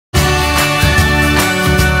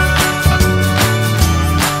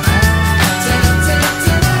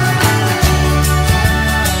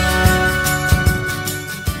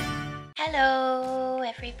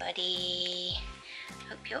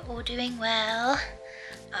all doing well.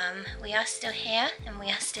 We are still here and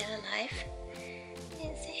we are still alive.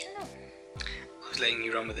 Yeah, say hello. I was letting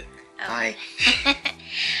you run with it. Oh. Hi.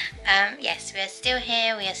 Yes, we are still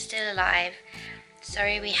here, we are still alive.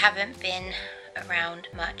 Sorry we haven't been around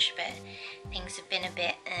much, but things have been a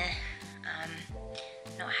bit,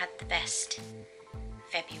 not had the best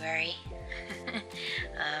February.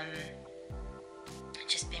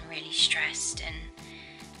 Just been really stressed and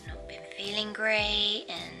not been feeling great,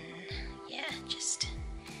 and yeah, just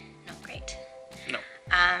not great. No.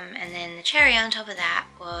 And then the cherry on top of that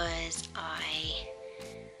was I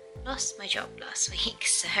lost my job last week,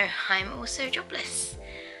 so I'm also jobless.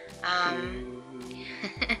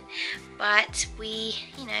 But we,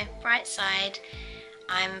 you know, bright side,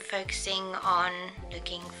 I'm focusing on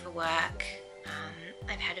looking for work.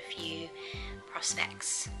 I've had a few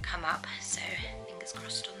prospects come up, so fingers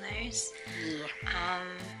crossed on those. Yeah.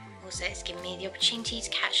 Also, it's given me the opportunity to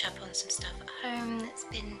catch up on some stuff at home that's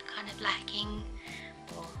been kind of lacking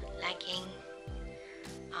or lagging.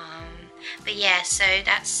 But yeah, so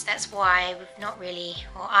that's why we've not really,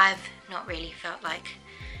 or I've not really felt like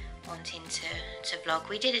wanting to vlog.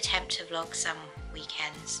 We did attempt to vlog some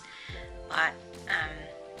weekends, but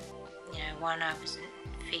you know, one, I wasn't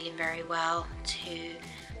feeling very well, two,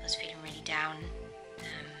 I was feeling really down,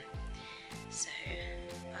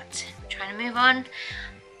 but I'm trying to move on.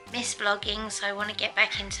 Miss vlogging, so I want to get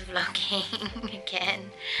back into vlogging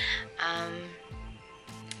again. And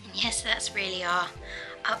yes, that's really our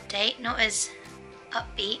update. Not as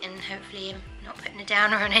upbeat, and hopefully I'm not putting a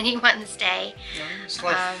downer on anyone's day. No, it's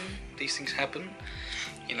life. These things happen.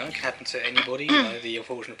 You know, it can happen to anybody. You know, the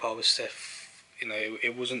unfortunate part with Steph, you know,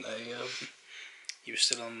 it wasn't a. You were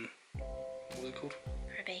still on. What was it called?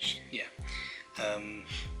 Probation. Yeah.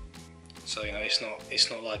 So you know, it's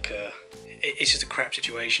not like a. It's just a crap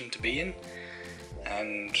situation to be in,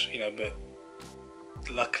 and you know, but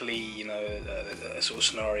luckily, you know, a sort of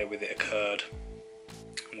scenario with it occurred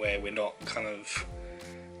where we're not kind of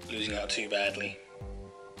losing out too badly.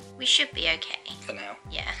 We should be okay. For now.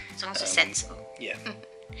 Yeah, as long as it's sensible. Yeah.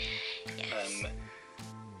 Yes.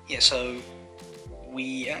 Yeah, so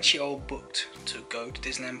we actually all booked to go to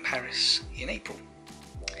Disneyland Paris in April.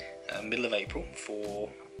 Middle of April for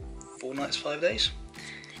 4 nights, 5 days.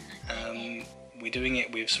 We're doing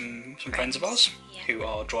it with some friends of ours who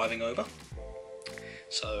are driving over.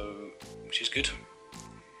 So, which is good.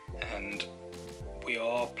 And we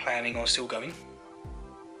are planning on still going.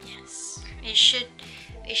 Yes, it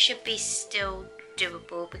should be still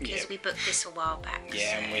doable because we booked this a while back.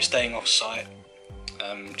 Yeah, so. and we're staying off site.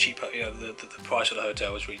 Cheaper, you know, the price of the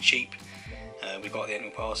hotel was really cheap. We got the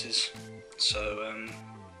annual passes, so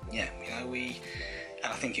yeah, you know,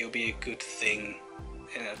 and I think it'll be a good thing,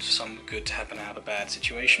 you know, some good to happen out of a bad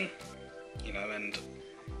situation, you know. And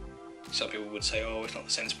some people would say, oh, it's not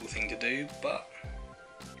the sensible thing to do, but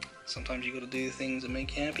sometimes you got to do the things that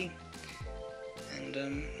make you happy.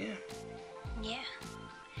 And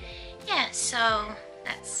yeah, so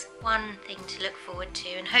that's one thing to look forward to,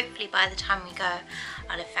 and hopefully by the time we go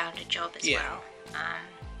I'll have found a job as well.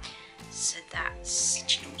 So that's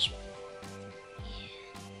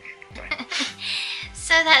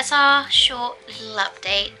so that's our short little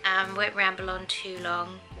update. Won't ramble on too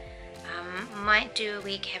long. Might do a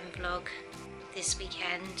weekend vlog this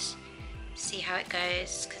weekend, see how it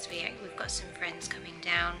goes, because we've got some friends coming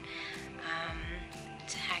down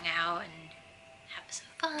to hang out and have some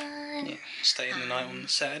fun. yeah, stay in the night on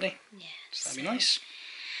Saturday. Yeah, So that'd be nice.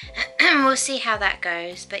 We'll see how that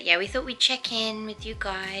goes, but yeah, we thought we'd check in with you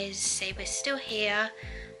guys, say we're still here.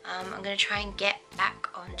 I'm going to try and get back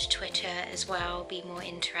onto Twitter as well, be more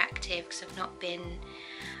interactive, because I've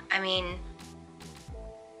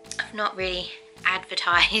not really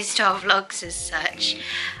advertised our vlogs as such.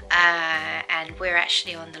 And we're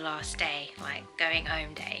actually on the last day, like going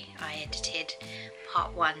home day. I edited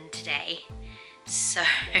part 1 today, so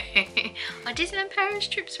our Disneyland Paris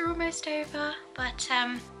trips are almost over, but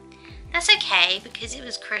that's okay because it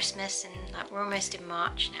was Christmas and like we're almost in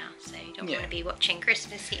March now, so you don't want to be watching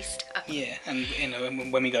Christmassy stuff. Yeah, and you know,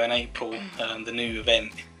 when we go in April, the new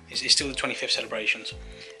event is still the 25th celebrations,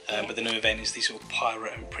 but the new event is the sort of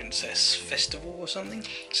Pirate and Princess Festival or something.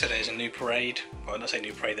 So there's a new parade, well, not say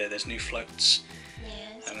new parade, there's new floats,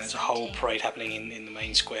 and there's a whole parade happening in the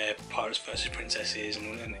main square, Pirates versus Princesses,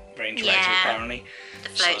 and very interactive apparently. The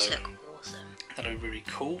floats look awesome. That'll be really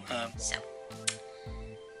cool. So,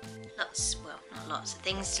 not lots of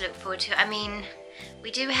things to look forward to. I mean, we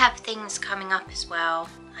do have things coming up as well,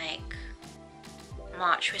 like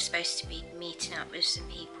March we're supposed to be meeting up with some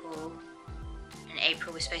people, in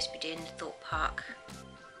April we're supposed to be doing the Thought Park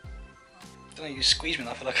don't know, you squeezed me and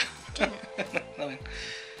I feel like no.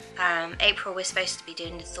 April we're supposed to be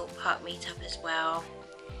doing the Thorpe Park meetup as well.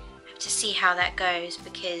 Have to see how that goes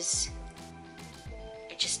because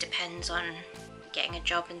it just depends on getting a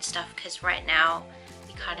job and stuff, because right now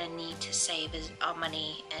we kind of need to save our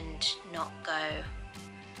money and not go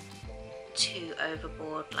too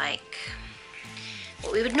overboard like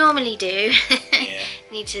what we would normally do. Yeah.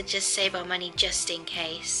 Need to just save our money just in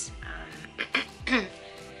case.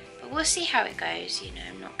 But we'll see how it goes, you know.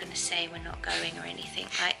 I'm not going to say we're not going or anything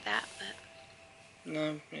like that, but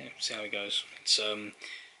no, yeah, see how it goes. It's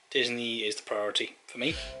Disney is the priority for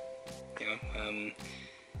me, you know,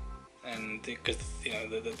 and because you know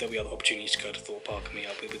there'll be other opportunities to go to Thorpe Park and meet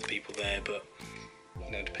up with the people there, but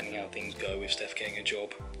you know, depending how things go with Steph getting a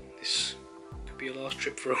job, this could be your last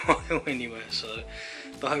trip for a while anywhere. So,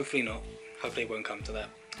 but hopefully not. Hopefully it won't come to that,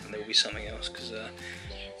 and there will be something else because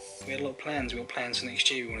we had a lot of plans. We got plans for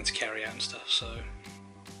next year we wanted to carry out and stuff. So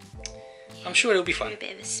I'm sure it'll be fun. A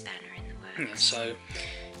bit of a spanner in the works. Yeah, so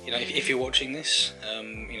you know, if you're watching this,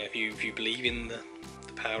 you know, if you believe in the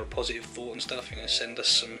power of positive thought and stuff, you know, send us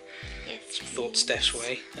some thoughts Steph's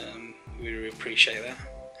way. We really appreciate that,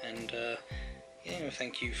 and yeah,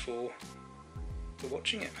 thank you for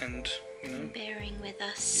watching it and you know bearing with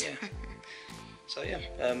us. Yeah. So yeah,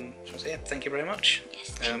 so yeah, thank you very much. Yes,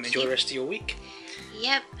 thank enjoy you. the rest of your week.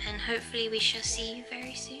 Yep, and hopefully we shall see you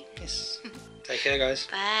very soon. Yes. Take care, guys.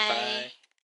 Bye. Bye.